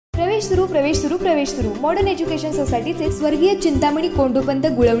प्रवेश सुरू modern education सोसायटीचे स्वर्गीय चिंतामणी कोंडोपंत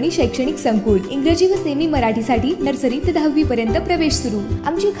गुळवणी शैक्षणिक संकुल इंग्रजी व सेमी मराठीसाठी नर्सरी ते 10वी पर्यंत प्रवेश सुरू।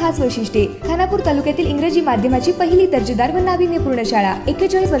 आमची खास वैशिष्ट्ये खानापूर तालुक्यातील इंग्रजी माध्यमाची पहिली दर्जेदार व नाविन्यपूर्ण शाळा,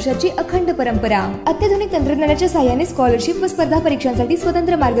 41 वर्षाची अखंड परंपरा, अत्याधुनिक तंत्रज्ञानाच्या सहाय्याने स्कॉलरशिप व स्पर्धा परीक्षांसाठी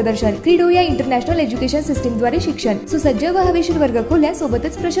स्वतंत्र मार्गदर्शन, क्रीडो या इंटरनॅशनल एज्युकेशन सिस्टीम द्वारे शिक्षण, सुसज्ज व हवेशीर वर्ग खोल्या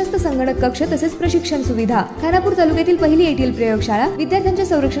सोबतच प्रशस्त संगणक कक्ष तसेच प्रशिक्षण सुविधा। खानापूर तालुक्यातील पहिली एटीएल प्रयोगशाळा, विद्यार्थ्यांच्या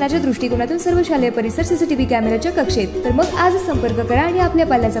संरक्षणाच्या दृष्टिकोनातून सर्व शालेय परिसर सीसीटीव्ही कॅमेऱ्याच्या कक्षेत। तर मग आज संपर्क करा आणि आपल्या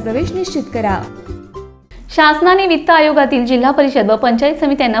पाल्याचा प्रवेश निश्चित करा। शासनाने वित्त आयोगातील जिल्हा परिषद व पंचायत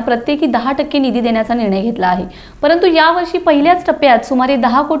समित्यांना प्रत्येकी 10% निधी देण्याचा निर्णय घेतला आहे, परंतु यावर्षी पहिल्याच टप्प्यात सुमारे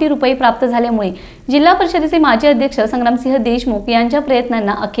 10 कोटी रुपये प्राप्त झाल्यामुळे जिल्हा परिषदेचे माजी अध्यक्ष संग्रामसिंह देशमुख यांच्या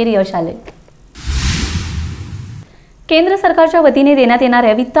प्रयत्नांना अखेर यश आले। केंद्र सरकारच्या वतीने देण्यात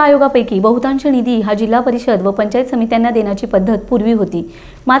येणाऱ्या वित्त आयोगापैकी बहुतांश निधी हा जिल्हा परिषद व पंचायत समित्यांना देण्याची पद्धत पूर्वी होती,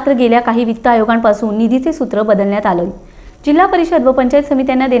 मात्र गेल्या काही वित्त आयोगांपासून निधीचे सूत्र बदलण्यात आले। जिल्हा परिषद व पंचायत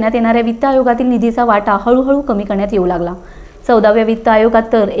समित्यांना देण्यात येणाऱ्या वित्त आयोगातील निधीचा वाटा हळूहळू कमी करण्यात येऊ लागला। 14व्या वित्त आयोगात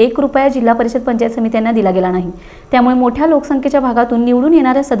तर 1 रुपया जिल्हा परिषद पंचायत समित्यांना दिला गेला नाही, त्यामुळे मोठ्या लोकसंख्येच्या भागातून निवडून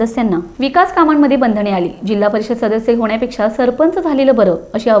येणाऱ्या सदस्यांना विकास कामांमध्ये बंधने आली। जिल्हा परिषद सदस्य होण्यापेक्षा सरपंच झालेलं बरं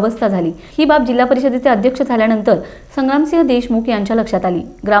अशी अवस्था झाली। ही बाब जिल्हा परिषदेचे अध्यक्ष झाल्यानंतर संग्रामसिंह देशमुख यांच्या लक्षात आली।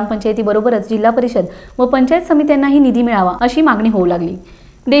 ग्रामपंचायतीबरोबरच जिल्हा परिषद व पंचायत समित्यांनाही निधी मिळावा अशी मागणी होऊ लागली।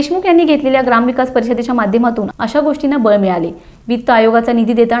 देशमुख यांनी घेतलेल्या ग्रामविकास परिषदेच्या माध्यमातून अशा गोष्टींना बळ मिळाले। वित्त आयोगाचा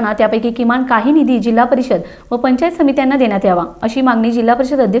निधी देताना त्यापैकी किमान काही निधी जिल्हा परिषद व पंचायत समित्यांना देण्यात यावा अशी मागणी जिल्हा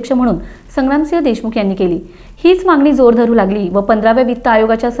परिषद अध्यक्ष म्हणून संग्रामसिंह देशमुख यांनी केली। हीच मागणी जोर धरू लागली व 15व्या वित्त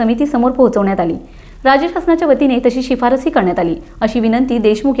आयोगाच्या समितीसमोर पोहोचवण्यात आली। राज्य शासनाच्या वतीने तशी शिफारसही करण्यात आली अशी विनंती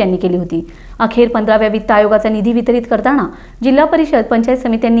देशमुख यांनी केली होती। अखेर 15व्या वित्त आयोगाचा निधी वितरित करताना जिल्हा परिषद पंचायत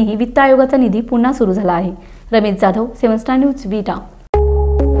समित्यांनीही वित्त आयोगाचा निधी पुन्हा सुरू झाला आहे। रमेश जाधव, 7 स्टार न्यूज, विटा।